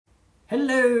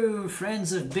Hello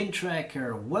friends of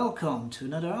Bintracker, welcome to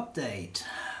another update.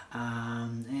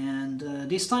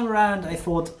 This time around I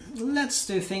thought let's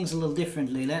do things a little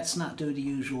differently. Let's not do the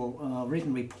usual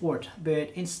written report, but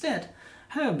instead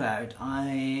how about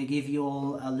I give you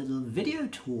all a little video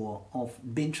tour of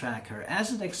Bintracker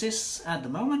as it exists at the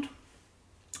moment.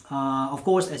 Of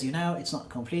course, as you know, it's not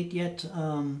complete yet.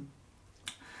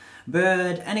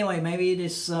 But anyway, maybe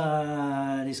this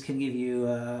can give you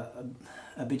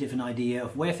a bit of an idea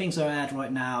of where things are at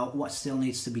right now, what still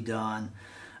needs to be done,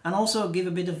 and also give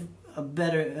a bit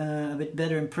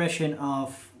better impression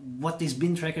of what this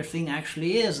Bintracker thing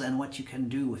actually is and what you can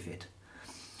do with it.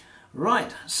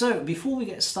 Right. So before we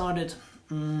get started,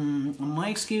 my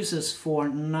excuses for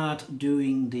not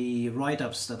doing the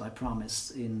write-ups that I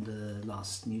promised in the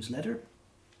last newsletter.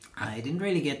 I didn't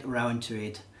really get around to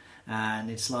it. And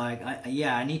it's like,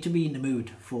 I need to be in the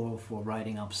mood for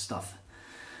writing up stuff.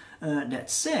 That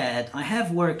said, I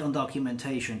have worked on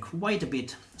documentation quite a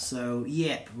bit. So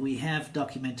yeah, we have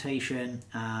documentation,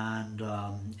 and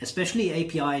especially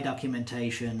API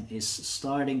documentation is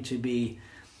starting to be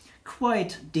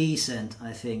quite decent,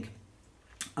 I think.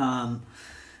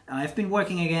 I've been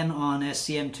working again on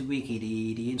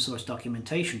SCM2Wiki, the in-source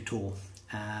documentation tool,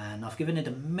 and I've given it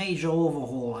a major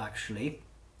overhaul actually.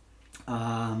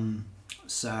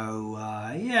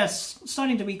 Yes,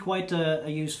 starting to be quite a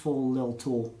useful little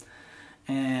tool.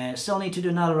 Still need to do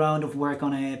another round of work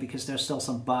on it because there's still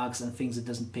some bugs and things it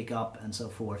doesn't pick up and so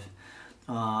forth.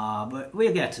 But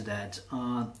we'll get to that.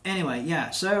 Anyway,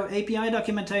 yeah, so API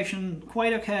documentation,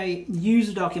 quite okay.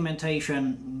 User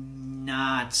documentation,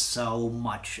 not so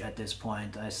much at this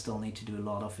point. I still need to do a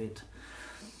lot of it.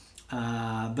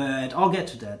 But I'll get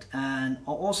to that. And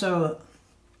I'll also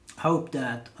hope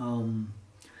that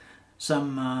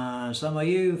some of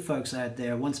you folks out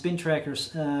there, once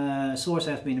Bintracker's source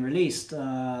has been released,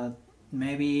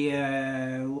 maybe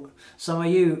some of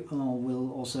you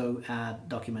will also add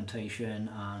documentation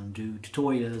and do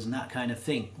tutorials and that kind of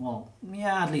thing. Well,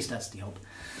 yeah, at least that's the hope.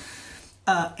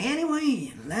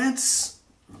 Anyway, let's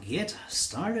get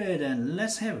started and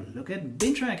let's have a look at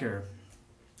Bintracker.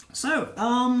 So,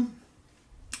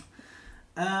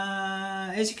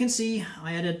 as you can see,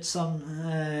 I added some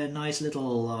nice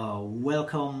little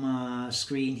welcome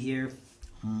screen here.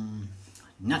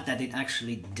 Not that it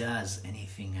actually does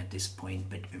anything at this point,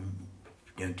 but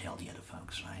don't tell the other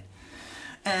folks, right?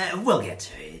 We'll get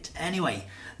to it. Anyway,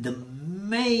 the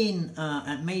main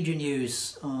and major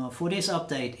news for this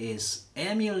update is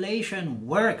emulation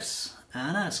works.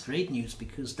 And that's great news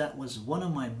because that was one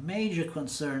of my major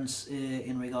concerns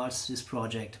in regards to this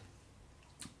project.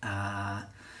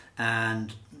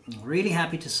 And really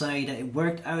happy to say that it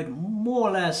worked out more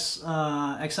or less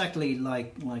exactly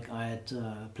like I had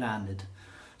planned it.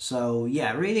 So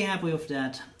yeah, really happy with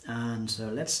that. And so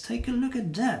let's take a look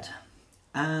at that.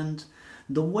 And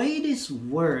the way this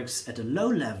works at a low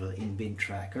level in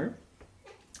Bintracker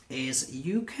is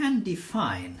you can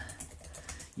define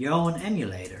your own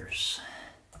emulators.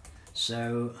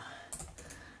 So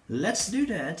let's do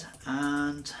that,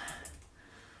 and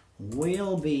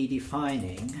we'll be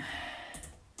defining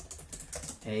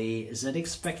a ZX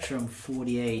Spectrum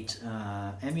 48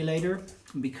 emulator,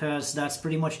 because that's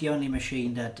pretty much the only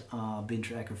machine that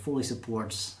Bintracker fully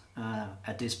supports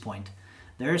at this point.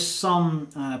 There's some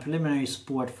preliminary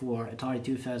support for Atari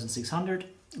 2600,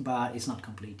 but it's not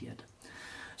complete yet.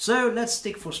 So let's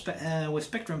stick with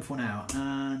Spectrum for now,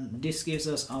 and this gives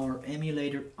us our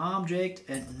emulator object,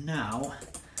 and now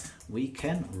we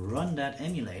can run that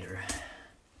emulator.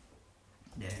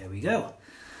 There we go.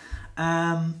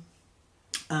 And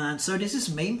so this is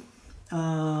me,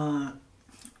 as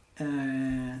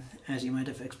you might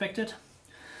have expected.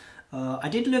 I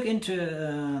did look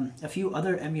into a few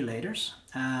other emulators,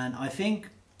 and I think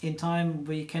in time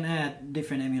we can add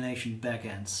different emulation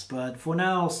backends. But for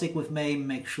now I'll stick with MAME,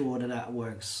 make sure that that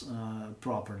works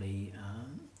properly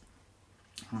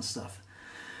and stuff.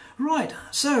 Right,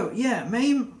 so yeah,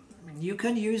 MAME, you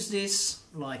can use this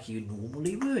like you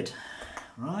normally would.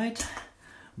 Right,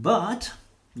 but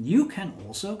you can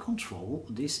also control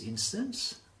this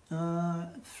instance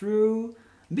through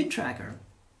Bintracker.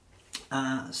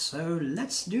 So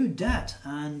let's do that,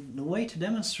 and the way to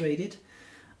demonstrate it,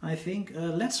 I think,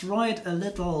 let's write a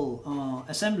little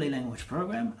assembly language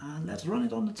program and let's run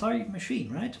it on the target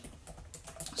machine, right?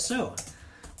 So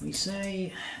we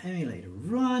say emulator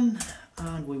run,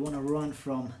 and we want to run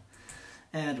from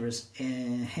address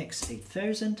hex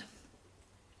 8000.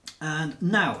 And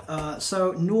now,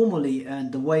 so normally,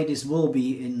 and the way this will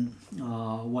be in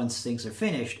once things are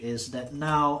finished, is that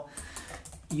now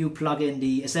you plug in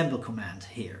the assemble command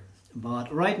here.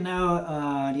 But right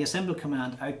now the assembly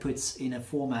command outputs in a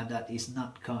format that is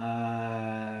not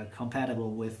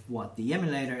compatible with what the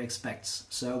emulator expects.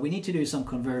 So we need to do some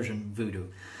conversion voodoo.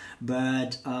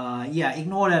 But yeah,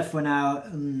 ignore that for now.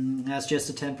 That's just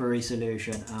a temporary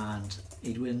solution, and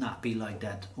it will not be like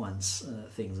that once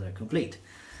things are complete.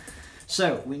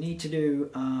 So we need to do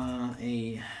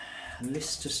a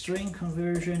list to string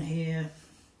conversion here,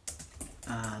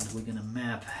 and we're gonna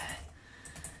map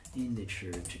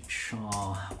integer to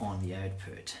char on the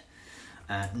output.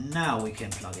 Now we can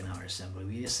plug in our assembly.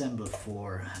 We assemble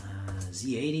for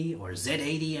Z80 or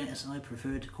Z80 as I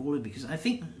prefer to call it, because I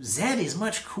think Z is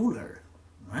much cooler,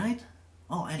 right?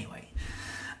 Oh, anyway.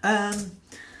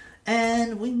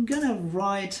 And we're gonna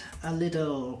write a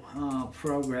little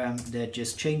program that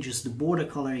just changes the border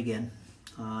color again.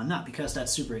 Not because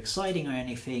that's super exciting or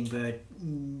anything, but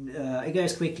it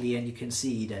goes quickly and you can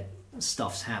see that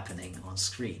stuff's happening on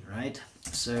screen, right?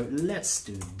 So let's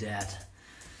do that.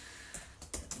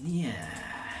 Yeah,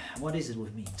 what is it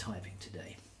with me typing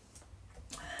today?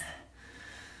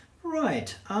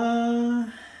 Right,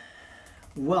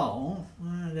 well,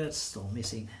 that's still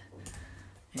missing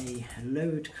a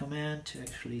load command to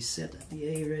actually set the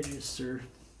A register.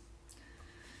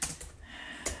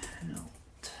 No.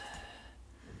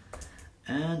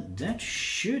 And that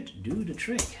should do the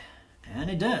trick, and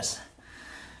it does.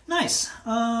 Nice.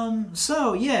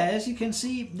 So yeah, as you can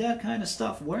see, that kind of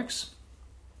stuff works.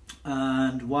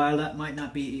 And while that might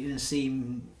not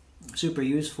seem super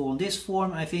useful in this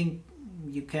form, I think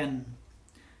you can,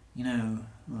 you know,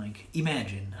 like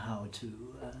imagine how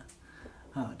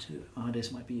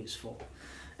this might be useful.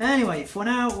 Anyway, for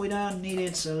now we don't need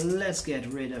it, so let's get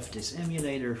rid of this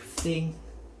emulator thing.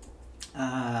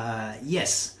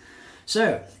 Yes.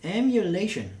 So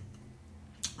emulation.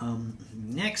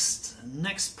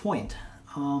 Next point.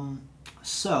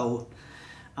 So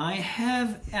I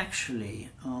have actually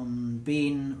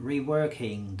been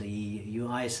reworking the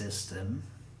UI system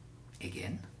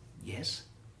again. Yes.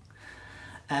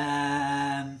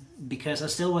 Because I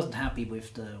still wasn't happy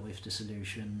with the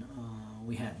solution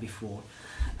we had before,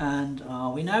 and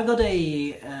we now got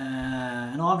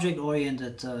an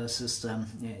object-oriented system.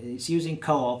 It's using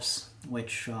co-ops,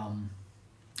 which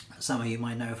some of you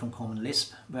might know from Common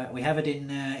Lisp, but we have it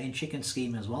in Chicken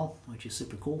Scheme as well, which is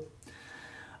super cool.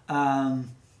 The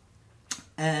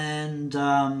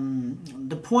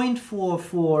point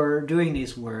for doing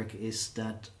this work is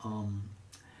that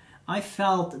I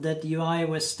felt that the UI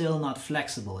was still not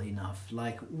flexible enough.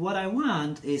 Like, what I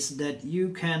want is that you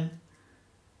can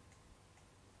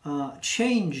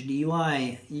change the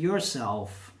UI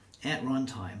yourself at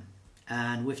runtime.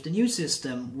 And with the new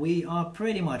system, we are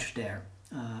pretty much there,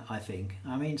 I think.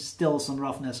 I mean, still some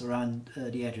roughness around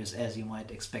the edges, as you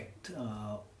might expect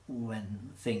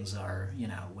when things are, you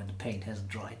know, when the paint hasn't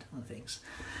dried on things.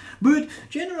 But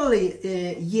generally,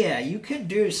 yeah, you can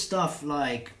do stuff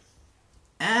like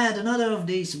add another of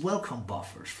these welcome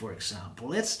buffers, for example.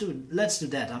 Let's do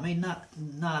that. I mean, not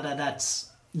that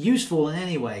that's useful in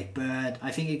any way, but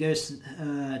I think it goes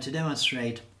to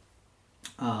demonstrate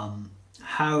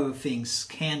how things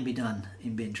can be done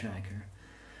in Bintracker.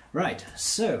 Right,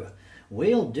 so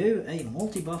we'll do a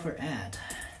multi-buffer add,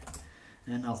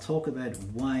 and I'll talk about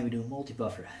why we do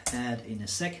multi-buffer add in a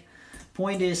sec.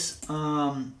 Point is,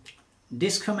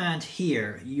 this command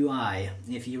here, UI,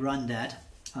 if you run that,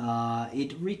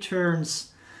 it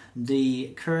returns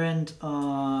the current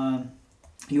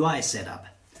UI setup.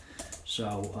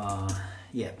 So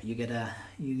yeah, you get a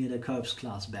corpse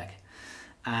class back,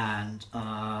 and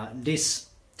this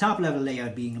top level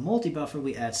layout being a multi-buffer,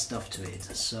 we add stuff to it.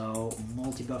 So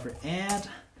multi-buffer add,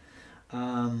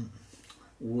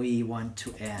 we want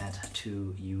to add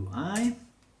to UI,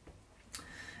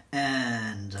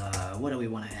 and what do we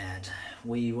want to add?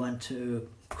 We want to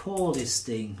call this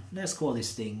thing, let's call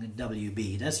this thing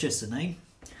WB, that's just a name.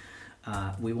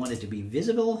 We want it to be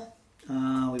visible,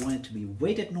 we want it to be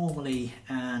weighted normally,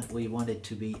 and we want it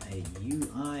to be a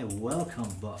UI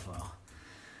welcome buffer.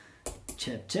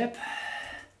 Tap tap,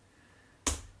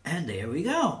 and there we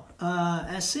go.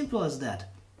 As simple as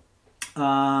that.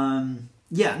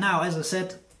 Yeah, now as I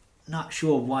said, not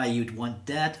sure why you'd want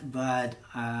that, but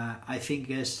I think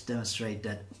just to demonstrate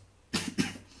that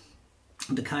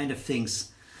the kind of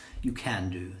things you can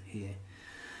do here.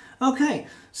 Okay,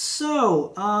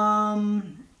 so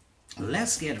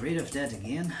let's get rid of that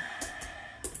again.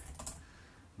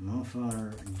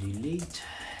 Buffer delete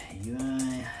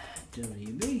UI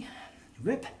WB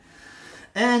rip,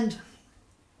 and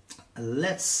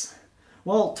let's,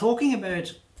 well, talking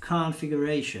about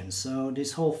configuration. So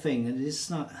this whole thing, and this is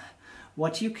not,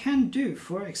 what you can do,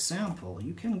 for example,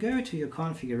 you can go to your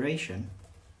configuration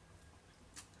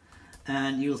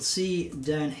and you'll see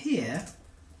down here,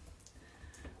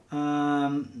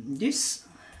 this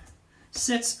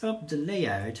sets up the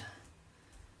layout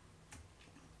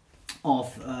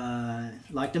of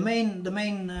like the main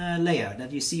layout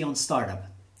that you see on startup,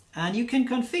 and you can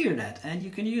configure that and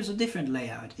you can use a different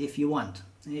layout if you want.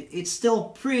 It's still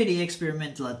pretty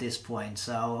experimental at this point,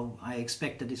 so I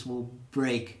expect that this will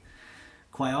break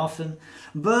quite often,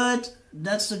 but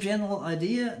that's the general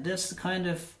idea. That's the kind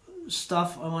of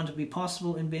stuff I want to be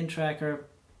possible in Bintracker,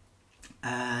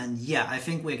 and yeah, I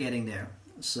think we're getting there,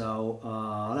 so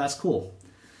that's cool.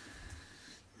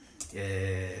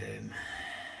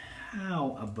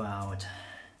 How about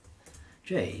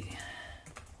Jay?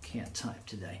 Can't type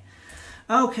today.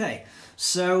 Okay,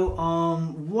 so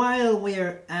while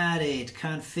we're at it,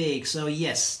 config. So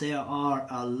yes, there are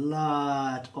a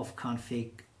lot of config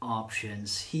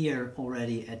options here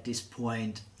already at this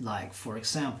point. Like for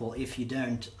example, if you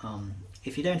don't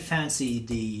fancy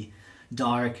the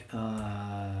dark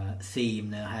theme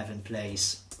that I have in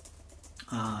place,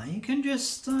 you can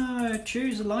just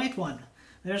choose a light one.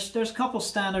 There's a couple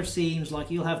standard themes,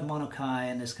 like you'll have Monokai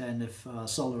and this kind of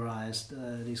solarized,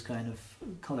 these kind of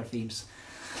color themes.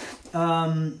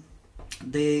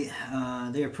 They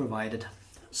are provided.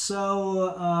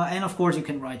 So and of course you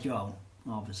can write your own,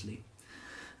 obviously.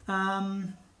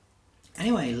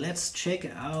 Anyway, let's check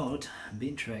out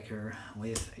Bintracker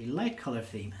with a light color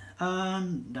theme.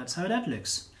 That's how that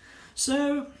looks.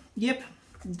 So yep,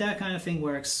 that kind of thing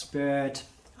works, but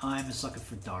I'm a sucker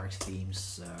for dark themes,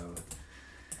 so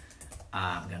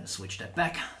I'm gonna switch that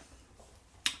back.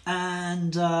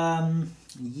 And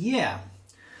yeah,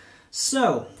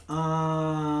 so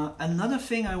another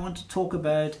thing I want to talk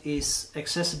about is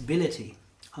accessibility.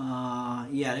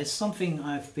 Yeah, it's something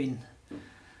I've been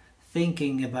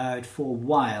thinking about for a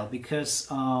while, because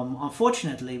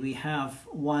unfortunately we have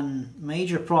one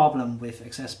major problem with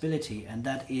accessibility, and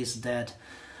that is that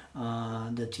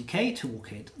the TK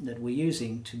toolkit that we're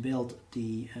using to build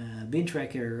the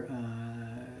Bintracker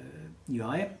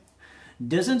UI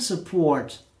doesn't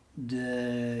support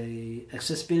the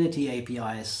accessibility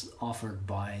APIs offered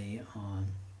by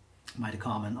the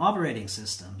common operating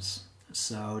systems.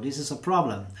 So this is a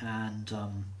problem, and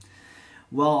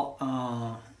well,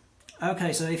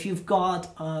 okay, so if you've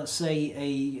got say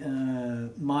a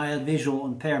mild visual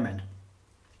impairment,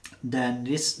 then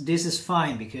this is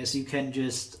fine, because you can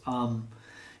just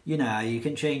you know, you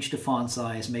can change the font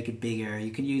size, make it bigger,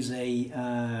 you can use a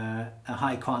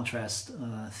high contrast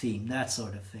theme, that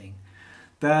sort of thing.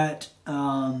 But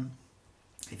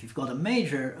if you've got a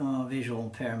major visual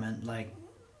impairment, like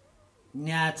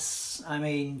that's, I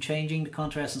mean, changing the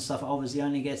contrast and stuff obviously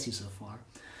only gets you so far.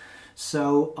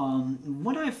 So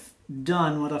what I've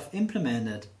done, what I've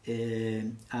implemented,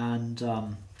 and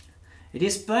it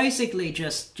is basically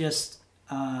just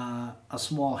a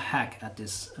small hack at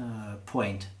this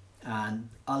point, and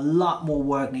a lot more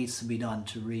work needs to be done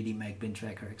to really make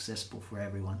Bintracker accessible for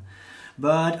everyone.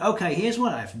 But okay, here's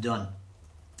what I've done.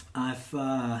 I've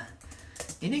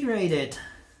integrated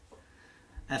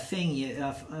a thing.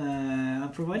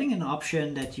 I'm providing an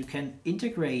option that you can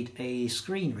integrate a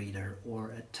screen reader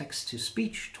or a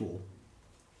text-to-speech tool,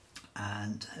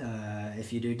 and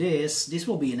if you do this, this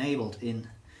will be enabled in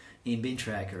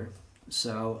Bintracker.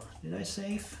 So, did I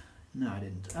save? No, I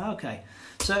didn't. Okay,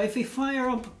 so if we fire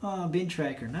up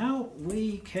Bintracker now,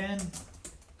 we can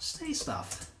say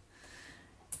stuff.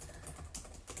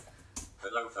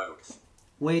 Hello, folks.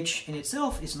 Which in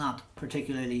itself is not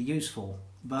particularly useful,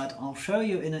 but I'll show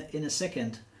you in a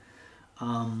second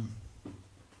how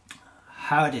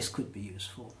this could be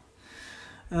useful.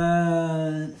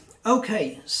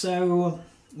 Okay, so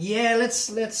yeah,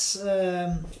 let's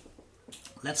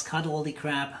cut all the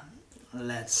crap.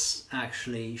 Let's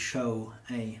actually show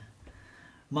a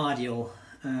module,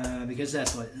 because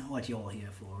that's what you're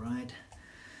here for, right?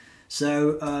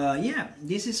 So yeah,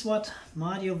 this is what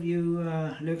module view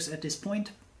looks at this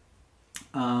point.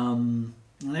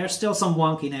 There's still some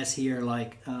wonkiness here,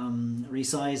 like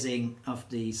resizing of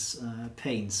these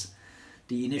panes.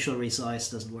 The initial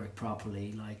resize doesn't work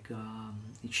properly. Like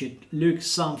it should look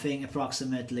something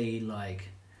approximately like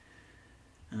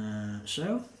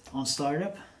so on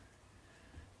startup,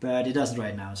 but it doesn't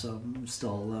right now, so I'm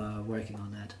still working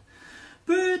on that.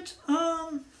 But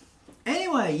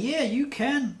anyway, yeah, you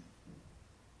can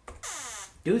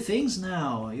do things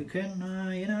now. You can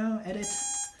you know,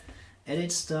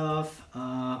 edit stuff.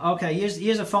 Okay,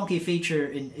 here's a funky feature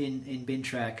in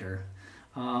Bintracker.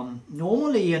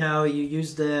 Normally, you know, you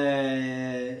use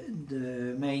the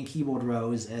main keyboard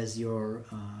rows as your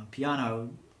piano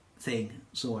thing,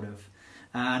 sort of.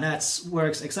 And that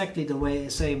works exactly the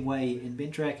same way in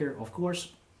Bintracker, of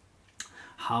course.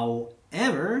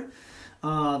 However,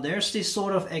 there's this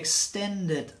sort of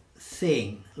extended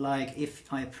thing, like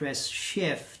if I press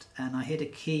Shift and I hit a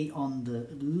key on the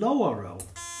lower row,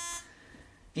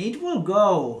 it will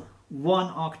go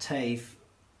one octave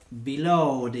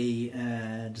below the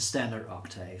standard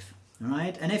octave,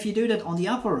 right? And if you do that on the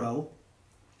upper row,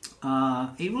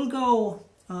 it will go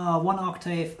one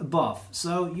octave above.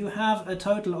 So you have a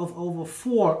total of over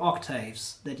 4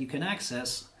 octaves that you can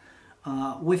access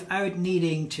without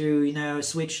needing to, you know,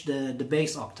 switch the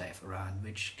bass octave around,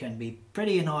 which can be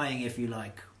pretty annoying if you,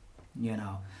 like, you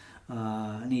know,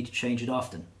 need to change it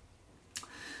often.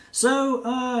 So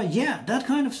yeah, that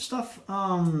kind of stuff.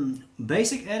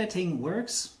 Basic editing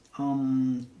works.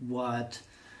 What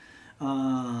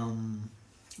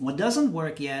doesn't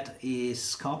work yet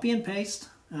is copy and paste.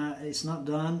 It's not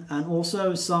done, and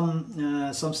also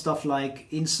some stuff like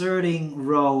inserting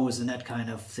rows and that kind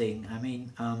of thing. I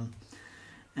mean,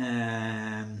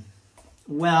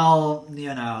 well,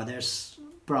 you know, there's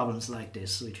problems like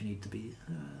this which need to be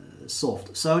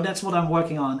solved. So that's what I'm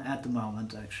working on at the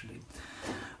moment, actually.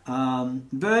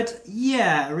 But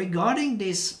yeah, regarding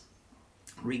this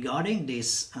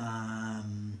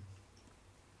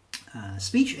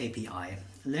speech API,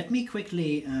 let me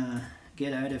quickly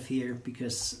get out of here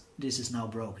because this is now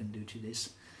broken due to this.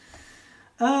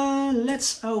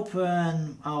 Let's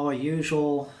open our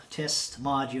usual test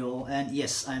module, and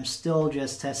yes, I'm still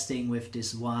just testing with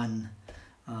this one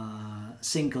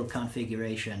single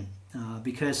configuration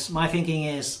because my thinking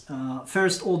is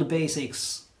first all the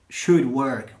basics should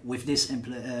work with this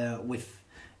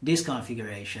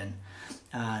configuration,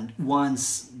 and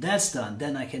once that's done,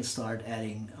 then I can start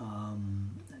adding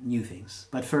new things.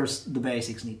 But first, the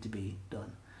basics need to be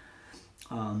done.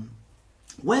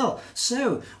 Well,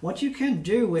 so what you can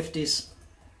do with this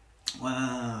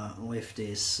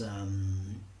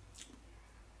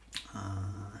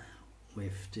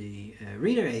with the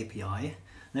reader API,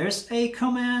 there's a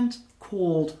command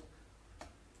called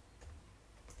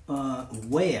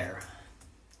where,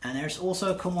 and there's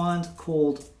also a command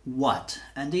called what,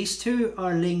 and these two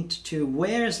are linked to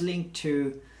where is linked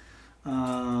to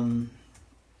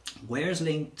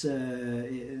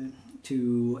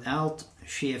Alt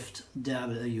Shift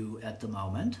W at the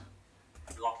moment.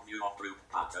 Block view of group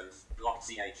patterns, block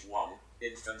CH1,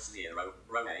 instance 0,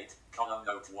 row 8, column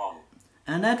note 1.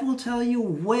 And that will tell you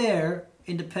where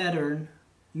in the pattern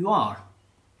you are,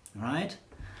 right?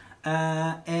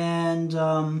 The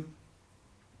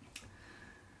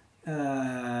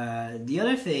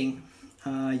other thing,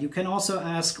 you can also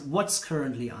ask what's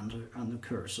currently under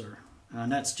cursor,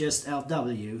 and that's just Alt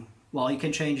W. Well, you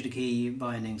can change the key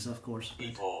bindings, of course.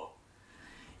 E4.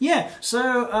 Yeah,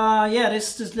 so yeah,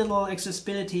 this little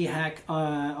accessibility hack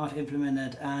I've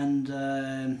implemented,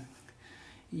 and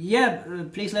yeah,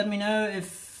 please let me know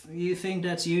if you think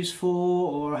that's useful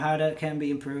or how that can be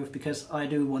improved, because I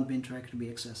do want Bintracker to be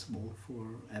accessible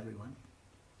for everyone.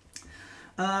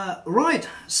 Right,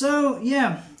 so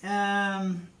yeah,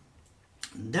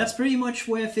 that's pretty much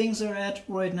where things are at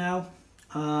right now.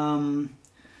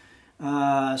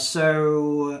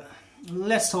 So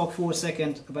let's talk for a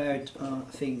second about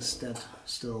things that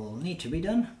still need to be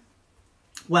done.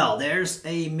 Well, there's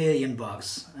a million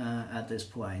bugs at this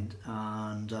point,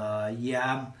 and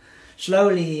yeah,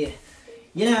 slowly,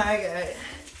 you know,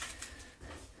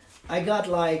 I got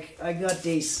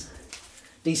these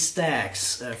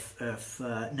stacks of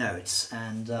notes,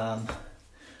 and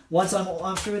once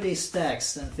I'm through these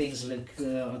stacks, then things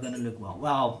are gonna look well.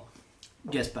 Well,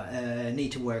 just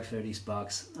need to work through these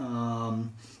bugs.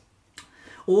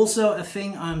 Also, a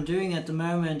thing I'm doing at the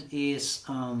moment is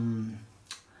I'm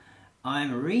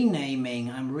rebranding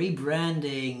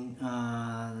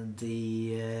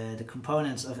the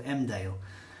components of MDale.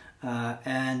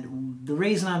 And the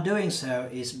reason I'm doing so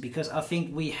is because I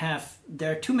think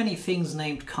there are too many things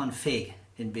named config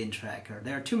in Bintracker.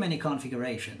 There are too many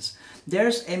configurations.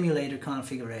 There's emulator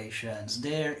configurations.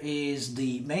 There is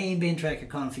the main Bintracker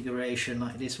configuration,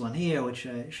 like this one here, which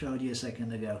I showed you a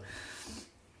second ago.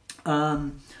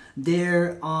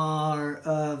 There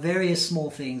are various small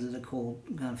things that are called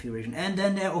configuration, and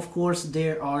then of course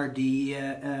there are the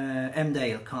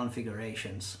MDale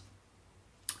configurations.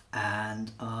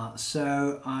 And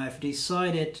so I've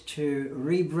decided to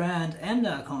rebrand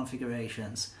MDale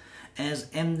configurations as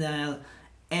MDale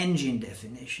engine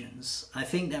definitions. I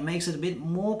think that makes it a bit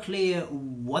more clear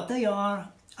what they are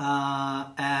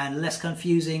and less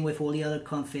confusing with all the other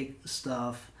config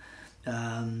stuff.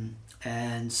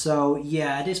 And so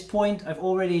yeah, at this point I've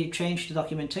already changed the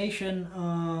documentation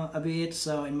a bit,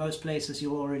 so in most places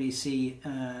you'll already see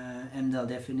MDAL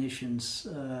definitions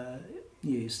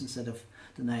used instead of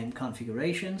the name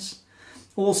configurations.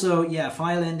 Also, yeah,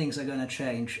 file endings are going to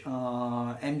change.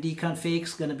 mdconfig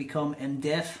is going to become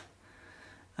mdef,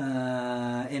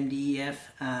 mdef,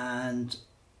 and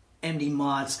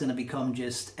mdmod is going to become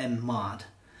just mmod.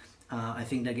 I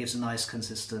think that gives a nice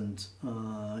consistent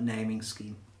naming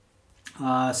scheme.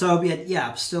 So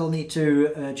yeah, still need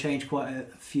to change quite a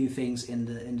few things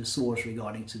in the source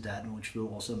regarding to that, which will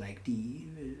also make the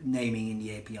naming in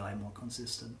the API more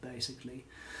consistent, basically.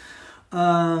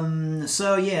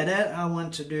 So yeah, that I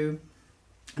want to do.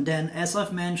 Then, as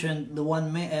I've mentioned, the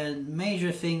one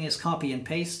major thing is copy and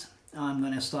paste. I'm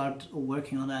going to start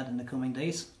working on that in the coming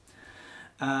days.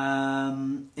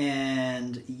 And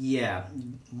yeah,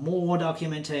 more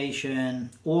documentation.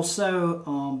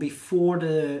 Also, before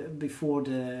the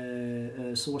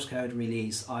source code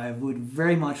release, I would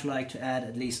very much like to add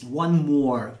at least one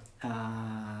more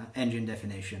engine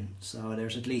definition. So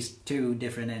there's at least 2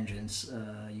 different engines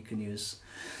you can use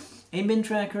in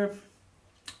Bintracker.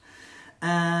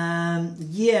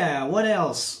 Yeah, what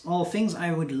else? All things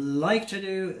I would like to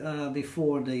do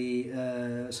before the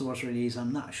source release,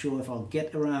 I'm not sure if I'll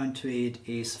get around to it,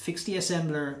 is fix the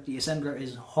assembler. The assembler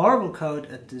is horrible code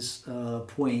at this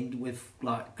point, with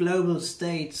like global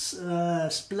states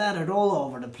splattered all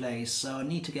over the place, so I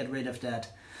need to get rid of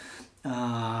that.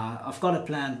 I've got a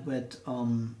plan, but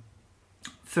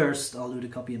first I'll do the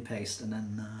copy and paste, and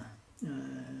then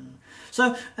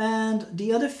so, and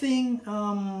the other thing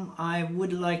I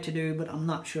would like to do, but I'm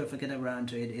not sure if I get around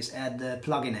to it, is add the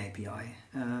plugin API.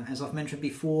 As I've mentioned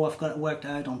before, I've got it worked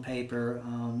out on paper,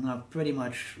 not pretty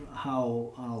much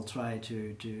how I'll try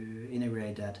to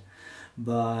integrate that.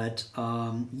 But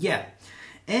yeah,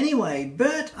 anyway,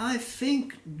 but I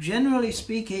think generally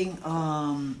speaking,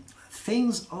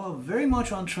 things are very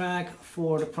much on track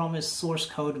for the promised source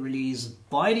code release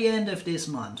by the end of this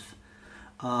month.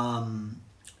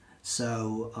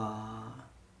 So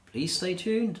please stay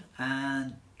tuned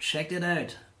and check that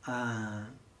out.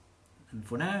 And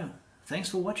for now, thanks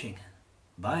for watching.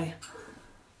 Bye.